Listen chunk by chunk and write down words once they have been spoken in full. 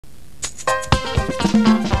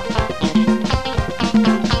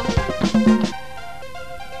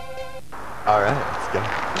Alright, let's go.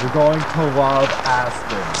 We're going to Wild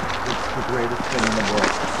Aspen. It's the greatest thing in the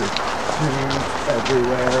world. There's trees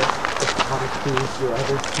everywhere, exotic foods you'll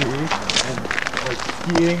ever see, and like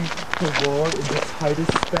skiing the world in the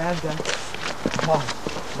tightest spandex. Oh,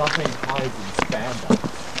 nothing hides in spandex.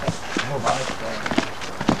 Oh my god.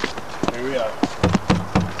 Here we are.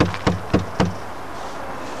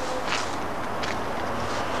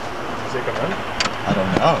 Is it coming? I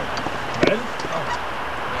don't know. Ben? Oh.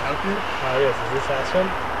 Help you? Yes, is this Aspen?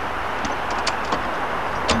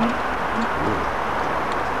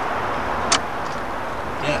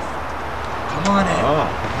 Yes. Come on in.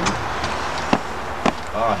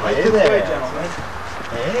 Oh, hey This there. way, gentlemen.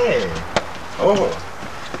 Hey. Oh.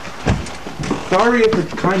 Sorry if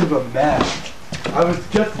it's kind of a mess. I was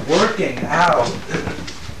just working out.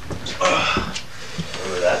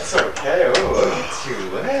 Oh, that's okay. Oh, look at your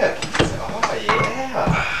lips. Oh,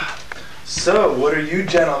 yeah. So, what are you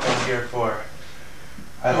gentlemen here for?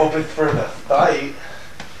 I hope it's for the fight.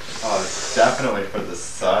 Oh, it's definitely for the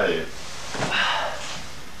site.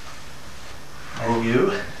 And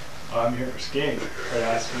you? Oh, I'm here for skiing. But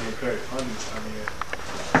Aspen was very fun this time of year.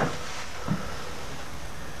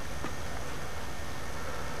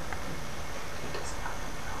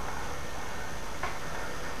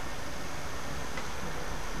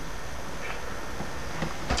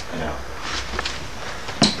 Yeah.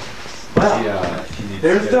 Well,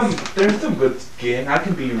 There's there's some good skiing. I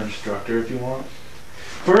can be your instructor if you want.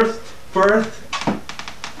 First,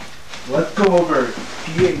 let's go over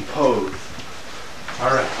skiing pose.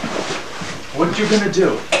 Alright. What you're gonna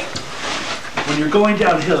do, when you're going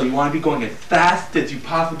downhill, you want to be going as fast as you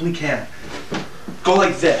possibly can. Go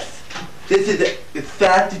like this. This is it. As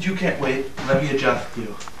fast as you can. Wait, let me adjust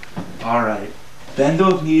you. Alright. Bend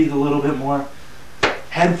those knees a little bit more.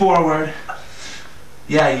 Head forward.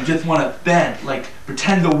 Yeah, you just want to bend, like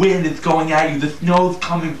pretend the wind is going at you, the snow's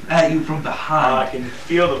coming at you from behind. I can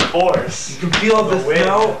feel the force. You can feel the wind.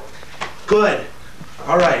 snow? Good.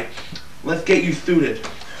 Alright, let's get you suited.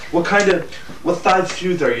 What size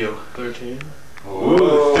shoes are you? 13.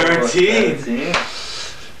 Ooh, 13.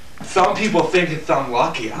 Some people think it's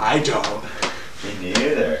unlucky, I don't. Me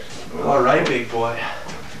neither. Alright, big boy.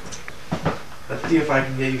 Let's see if I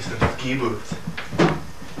can get you some ski boots.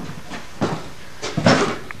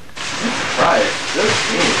 Right, good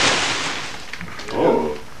team.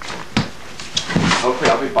 Oh. Hopefully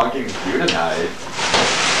I'll be bunking with you tonight.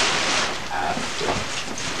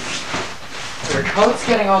 Your coat's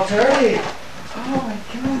getting all dirty. Oh my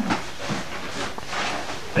god.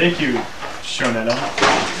 Thank you, Shonetta.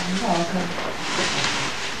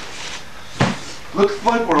 Looks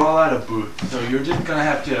like we're all out of boots, so you're just gonna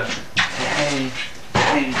have to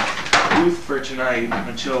hang boots for tonight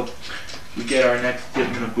until we get our next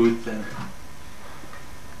shipment of boots in.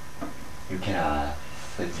 You can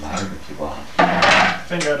sleep in my room if you want. I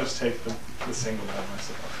think I'll just take the single bed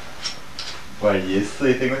myself. What, are you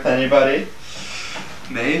sleeping with anybody?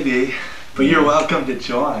 Maybe, but you're welcome to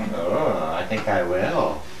join. Oh, I think I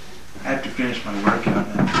will. I have to finish my workout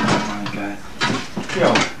now. Oh my god. You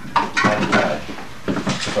don't like that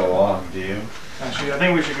so long, do you? Actually, I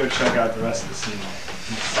think we should go check out the rest of the scene.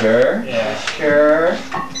 Sure? Yeah. Sure.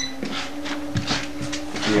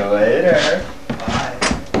 See you later. Bye.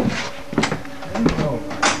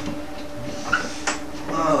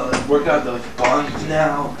 Oh, let's work out those buns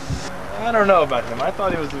now. I don't know about him. I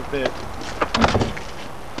thought he was a bit...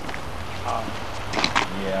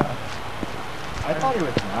 Yeah. I thought he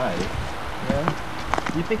was nice. Yeah?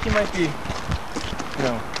 You think he might be,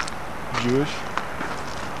 Jewish?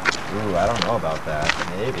 Ooh, I don't know about that.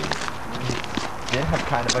 Maybe. He did have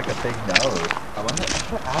kind of like a big nose. I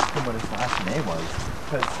should ask him what his last name was.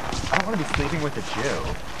 Because I don't want to be sleeping with a Jew.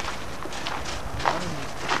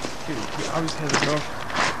 Dude, he obviously has a girlfriend.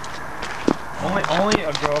 Only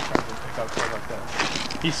a girlfriend would pick up girls like that.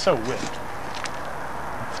 He's so whipped.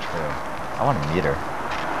 That's true. I want to meet her.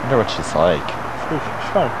 I wonder what she's like. She's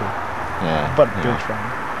probably cool. Yeah. But yeah. bitch from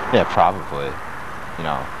Yeah, probably.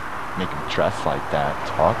 Make him dress like that,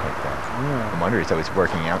 talk like that. Yeah. No wonder he's always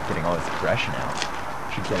working out, getting all his aggression out.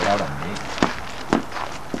 Should get it out on me.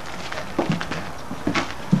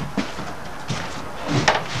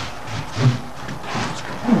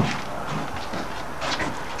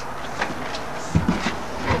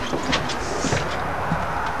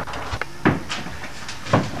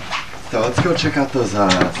 So let's go check out those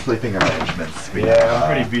sleeping arrangements. I'm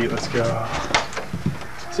pretty beat. Let's go.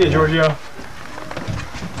 See you, Giorgio.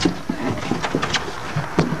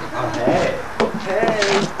 Oh, hey.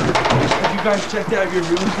 Hey. Have you guys checked out your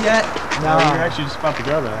rooms yet? No, you're actually just about to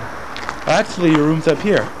go there. Actually, your room's up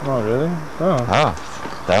here. Oh, really? Oh. Oh,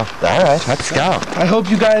 so, alright, let's go. I hope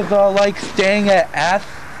you guys all like staying at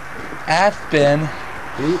Aspen.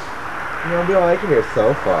 We don't like it here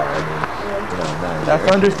so far. I mean, not That's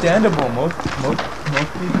here. understandable. Most people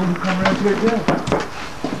who come around here do.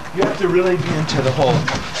 You have to really be into the whole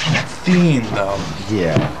scene, though.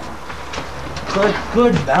 Yeah.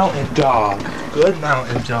 Good mountain dog. Good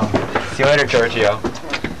mountain dog. See you later, Giorgio.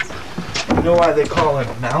 You know why they call him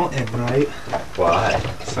Mountain, right? Why?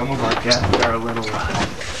 Some of our guests are a little.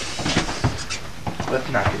 Let's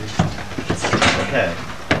not get into that. Okay.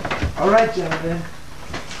 All right, gentlemen.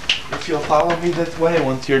 If you'll follow me this way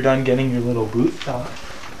once you're done getting your little boots on.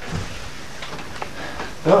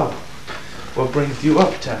 So, what brings you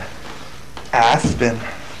up to Aspen?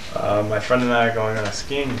 My friend and I are going on a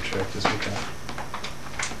skiing trip this weekend.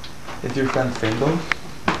 Is your friend single? My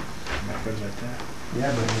friend's right there.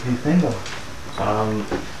 Yeah, but is he single?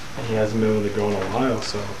 He hasn't been with a girl in a while,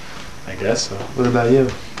 so I guess so. What about you?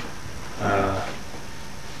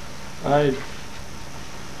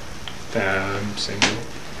 I'm single,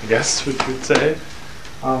 I guess we could say.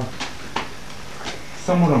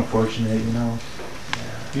 Somewhat unfortunate, you know.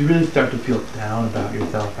 You really start to feel down about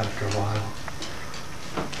yourself after a while.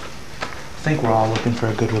 I think we're all looking for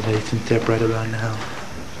a good relationship right about now.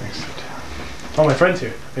 Thanks. Oh, my friend's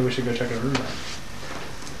here. I think we should go check her room out.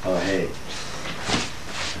 Oh, hey.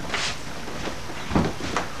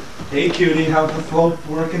 Hey cutie, how's the slope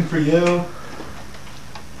working for you?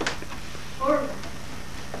 Horrible.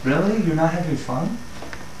 Really? You're not having fun?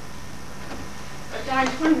 I died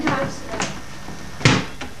 20 times today.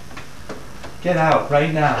 Get out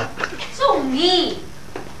right now. So mean.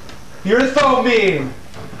 You're so mean!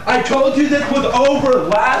 I told you this was over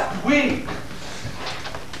last week!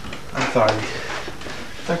 I'm sorry.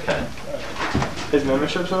 It's okay. His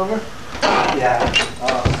membership's over? Yeah.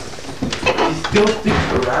 He still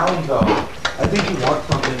sticks around though. I think he wants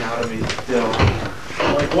something out of me still.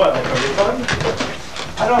 Like what? Like a refund?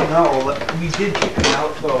 I don't know. We did kick him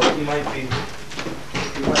out though. He might be a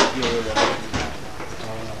little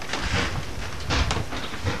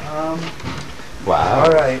Wow.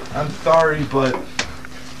 Alright, I'm sorry, but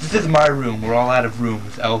this is my room. We're all out of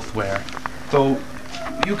rooms elsewhere. So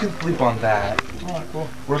you can sleep on that. Oh, cool.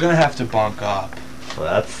 We're gonna have to bunk up. Well,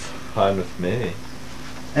 that's fine with me.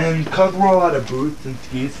 And because we're all out of boots and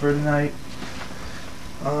skis for tonight,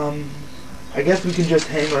 I guess we can just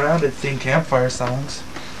hang around and sing campfire songs.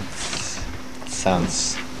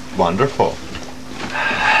 Sounds wonderful.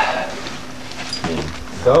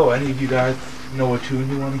 So, any of you guys know what tune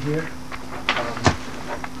you want to hear?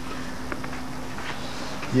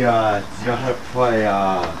 Yeah, you gotta play,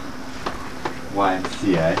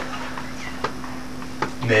 YMCA.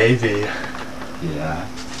 Maybe. Yeah.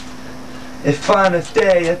 It's fun to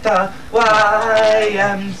stay at the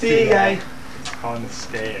YMCA. On the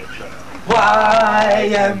stage.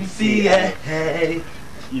 YMCA.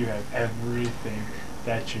 You have everything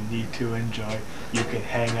that you need to enjoy. You can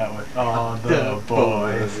hang out with all the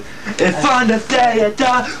boys. It's fun to stay at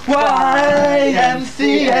the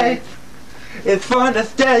YMCA. It's fun to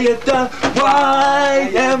stay at the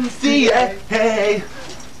YMCA.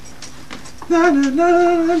 Na na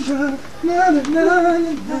na na na na na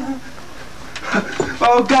na.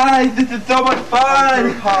 Oh guys, this is so much fun!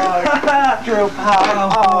 Group hug. Group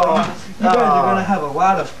hug. Oh, you guys are gonna have a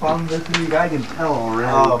lot of fun this week. I can tell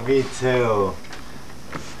already. Oh, me too.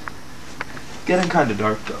 It's getting kind of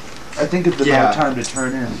dark though. I think it's about time to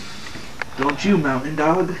turn in. Don't you, Mountain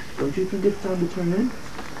Dog? Don't you think it's time to turn in?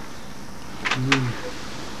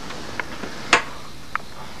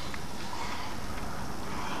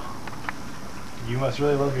 You must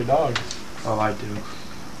really love your dogs. Oh, I do.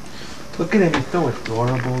 Look at him, he's so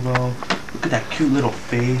adorable though. Look at that cute little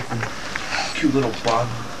face and cute little bum.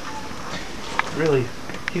 Really,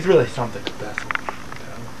 he's really something special.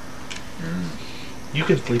 You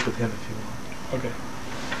can sleep with him if you want. Okay.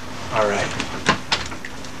 Alright.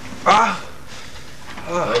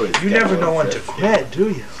 Always You get never a know little when to frisky. quit, do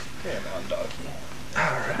you? Come on, doggy.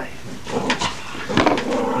 Alright.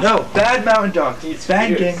 No, bad Mountain Dog. He's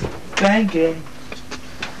Spanking. fierce. Spanking.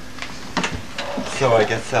 So I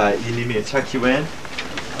guess you need me to tuck you in?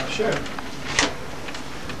 Sure.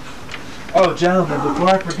 Oh, gentlemen, before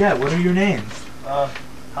I forget, what are your names? Hi.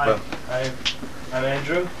 Well. I'm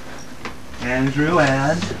Andrew. Andrew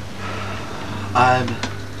and... I'm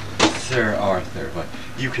Sir Arthur, but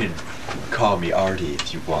you can call me Artie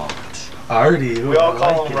if you want. Artie. We all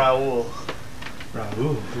call him Raul.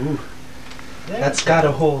 Raul. Ooh. Yeah, That's got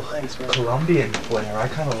a whole Thanks, man. Colombian flair. I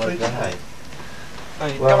kind of like that.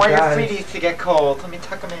 Don't Well, want your guys. feeties to get cold. Let me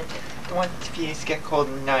tuck them in. Don't want your feeties to get cold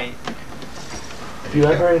at night. If you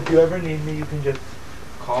ever need me, you can just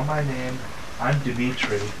call my name. I'm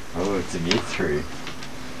Dimitri. Oh, Dimitri.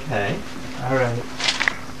 Okay. All right.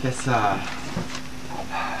 Guess,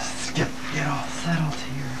 just get all settled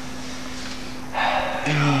here.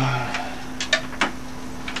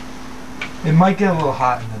 It might get a little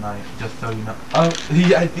hot in the night, just so you know. Oh,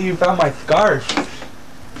 I see you found my scarf.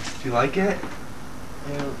 Do you like it?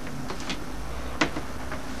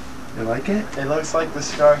 You like it? It looks like the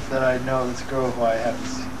scarf that I know this girl who I haven't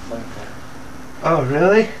seen playing for. Oh,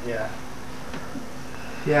 really? Yeah.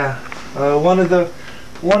 Yeah. One of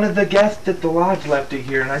the guests at the lodge left it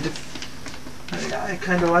here, and I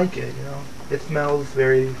kind of like it. You know, it smells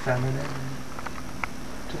very feminine.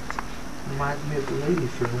 Just reminds me of the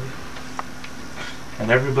ladies, really. And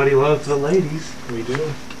everybody loves the ladies. We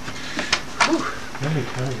do. Whew, let me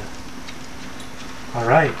tell you. All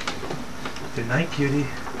right. Good night, cutie.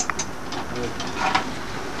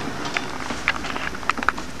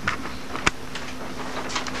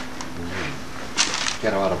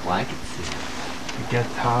 Got a lot of blankets here. It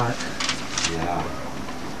gets hot. Yeah.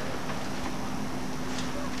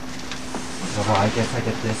 So, well, I guess I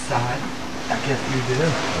get this side. I guess you do.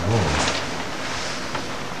 Oh.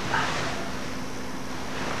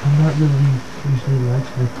 I'm not really usually like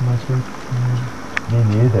this myself. Me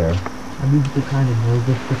neither. I'm usually kind of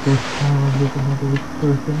nervous the first time I'm with another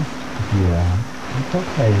person. Yeah. It's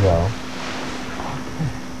okay, though.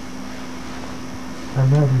 I'm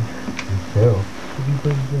ready. Me too. Did you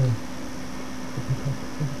bring the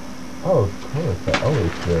Oh, of course. I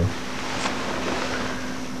always do.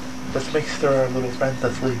 Let's make sure our little friend's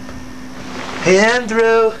asleep. Hey,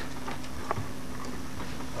 Andrew!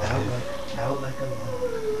 Out like a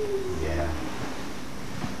lion. Yeah.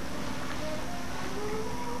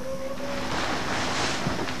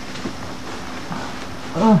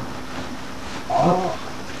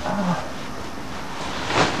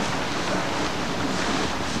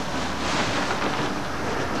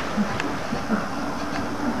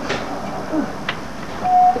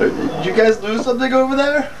 Did you guys lose something over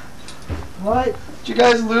there? What? Did you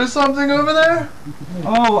guys lose something over there?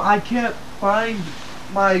 Oh, I can't find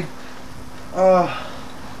my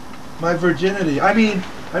my virginity. I mean,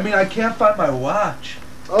 I can't find my watch.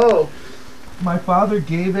 Oh. My father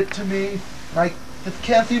gave it to me. I just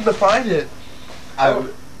can't seem to find it. I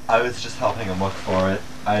was just helping him look for it.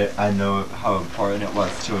 I know how important it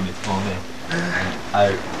was to him. He told me.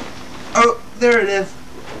 Oh, there it is.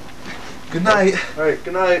 Good night. Alright,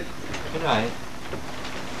 good night. Good night.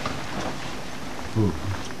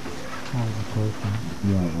 kind of person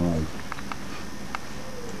you don't like?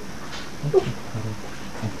 Let's just cut it.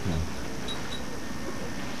 Okay.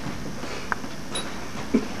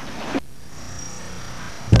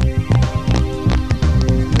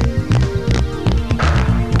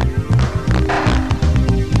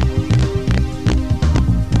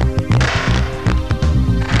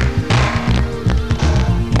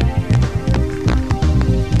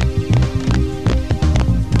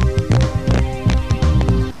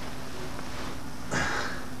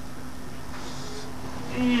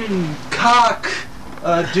 Cock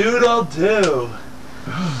a doodle doo.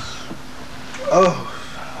 Oh.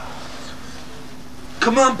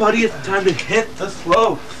 Come on, buddy, it's time to hit the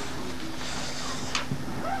slopes.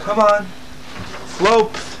 Come on.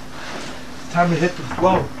 Slopes. It's time to hit the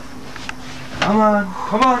slopes. Come on,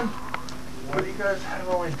 come on. Why do you guys have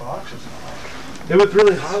all my boxes on? It was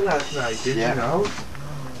really hot last night, did Yeah. you know?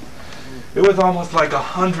 It was almost like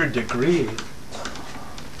 100 degrees.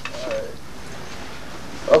 Alright.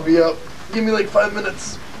 I'll be up. Give me like 5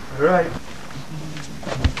 minutes. All right.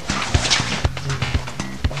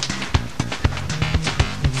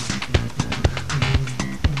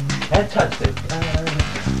 Can't touch it.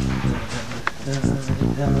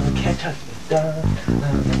 Can't touch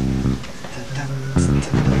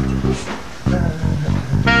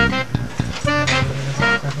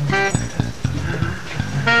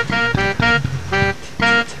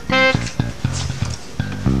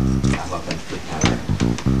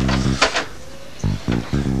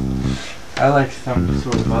I like some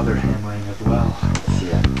sort of other hammering as well.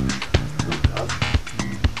 Yeah.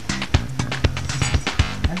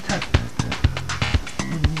 Can't touch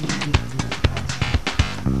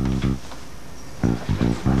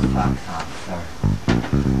Socks off, sir.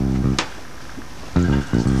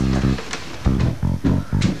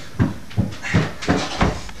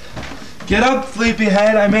 Get up,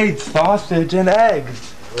 sleepyhead. I made sausage and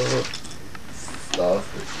eggs.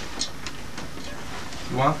 Sausage.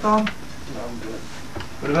 You want some? No, I'm good.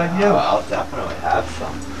 What about you? I'll definitely have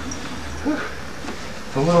some.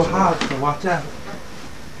 It's a little hot, so watch out.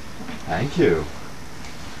 Thank you.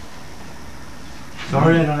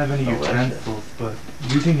 Sorry I don't have any Delicious. utensils, but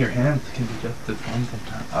using your hands can be just as fun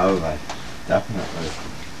sometimes. Oh, like,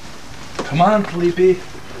 definitely. Come on, Felipe.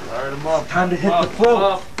 Alright, I'm up. Time to hit I'm the up, slope. I'm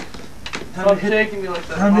up. Time Stop to hit, shaking me like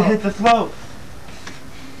that. time I'm to up. hit the slope.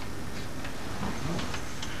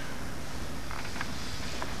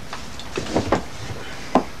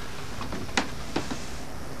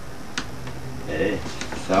 Hey,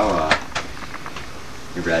 so,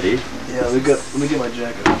 you ready? Yeah, let me get my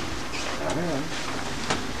jacket. Alright.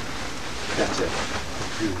 Gotcha.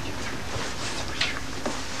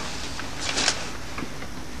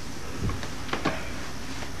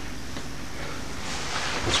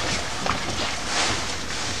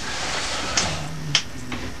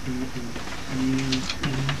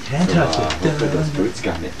 Can't touch it. Hopefully those boots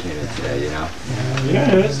came in today, you know?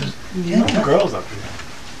 Yeah, there's no girls up here.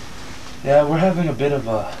 Yeah, we're having a bit of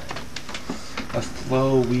a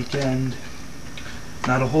slow weekend.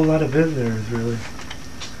 Not a whole lot of visitors, really.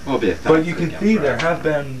 We'll be a But you can weekend see for there us. have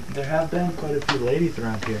been quite a few ladies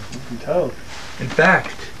around here. You can tell. In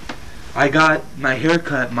fact, I got my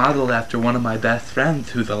haircut modeled after one of my best friends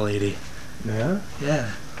who's a lady. Yeah?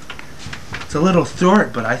 Yeah. It's a little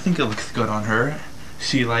short, but I think it looks good on her.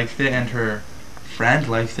 She likes it and her friend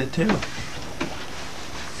likes it too.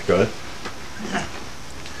 It's good.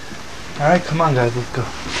 Alright, come on guys, let's go.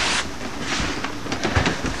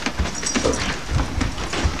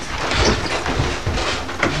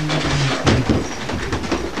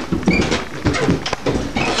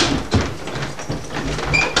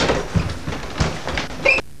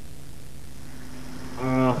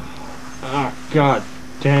 God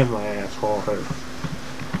damn, my asshole hurt.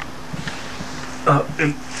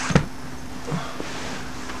 And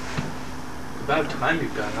about time you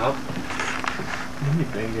got up. You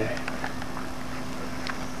big gay.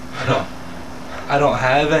 I don't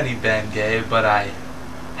have any been gay, but I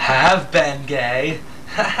have been gay.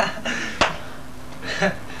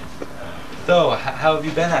 So, how have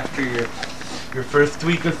you been after your first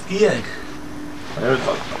week of skiing?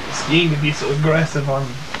 Skiing can be so aggressive on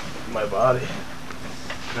my body.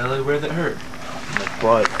 Really, where's it hurt? My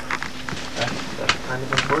butt. That's kind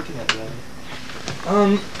of unfortunate,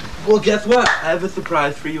 really. Well, guess what? I have a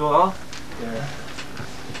surprise for you all. Yeah.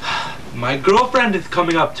 My girlfriend is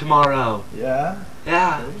coming up tomorrow. Yeah?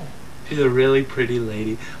 Yeah. She's a really pretty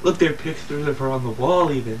lady. Look, there are pictures of her on the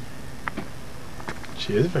wall, even.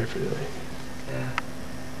 She is very pretty lady. Yeah.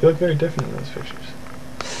 You look very different in those pictures.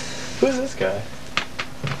 Who is this guy?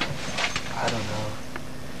 I don't know.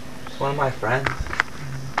 One of my friends.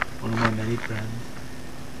 One of my many friends.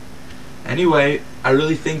 Anyway, I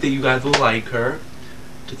really think that you guys will like her.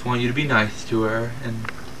 Just want you to be nice to her. And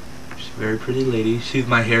she's a very pretty lady. She's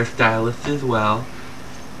my hairstylist as well.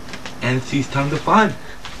 And she's tons of fun.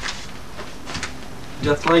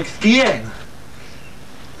 Just like skiing.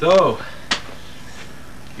 So,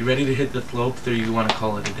 you ready to hit the slopes, or you want to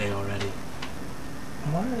call it a day already?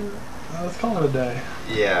 Alright, let's call it a day.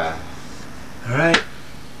 Yeah. Alright.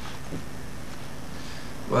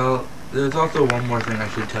 Well, there's also one more thing I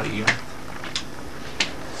should tell you.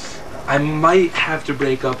 I might have to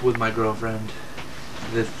break up with my girlfriend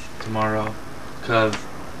tomorrow, cause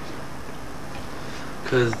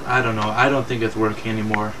I don't know, I don't think it's working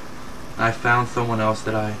anymore. I found someone else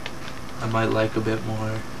that I might like a bit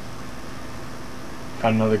more.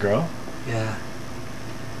 Found another girl? Yeah.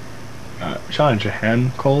 Sean, is your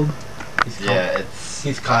hand cold? Yeah,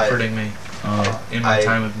 He's comforting me in my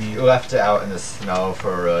time of need. left it out in the snow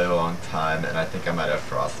for a really long time, and I think I might have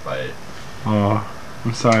frostbite. Oh,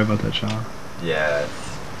 I'm sorry about that, Sean. Yeah,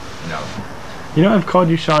 it's, You know, I've called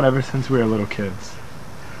you Sean ever since we were little kids.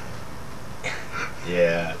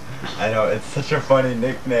 yeah. I know, it's such a funny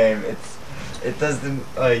nickname. It doesn't,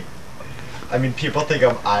 like, I mean, people think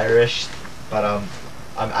I'm Irish, but I'm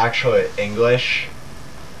actually English.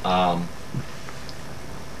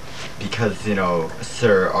 Because,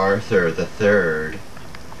 Sir Arthur the Third,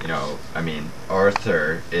 I mean,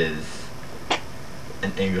 Arthur is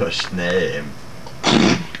an English name.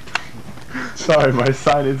 Sorry, my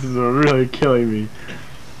sinuses are really killing me.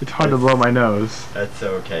 It's hard to blow my nose. That's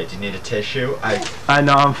okay. Do you need a tissue? I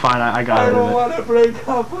know, I'm fine. I got it. want to break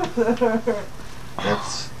up with her.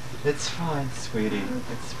 It's fine, sweetie.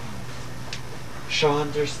 It's fine. She'll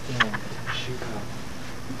understand. She will.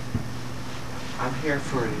 I'm here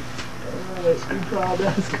for you. I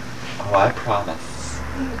promise. Oh, I promise.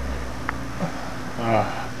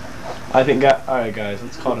 I think, alright guys,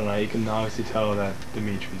 let's call it a night. You can obviously tell that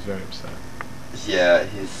Dimitri's very upset. Yeah,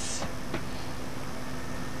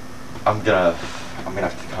 I'm gonna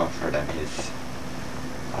have to comfort him.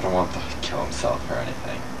 I don't want to kill himself or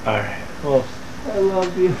anything. Alright, well. I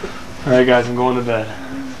love you. Alright, guys, I'm going to bed.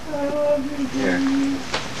 I love you. Here.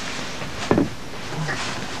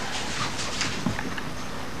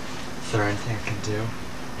 Is there anything I can do?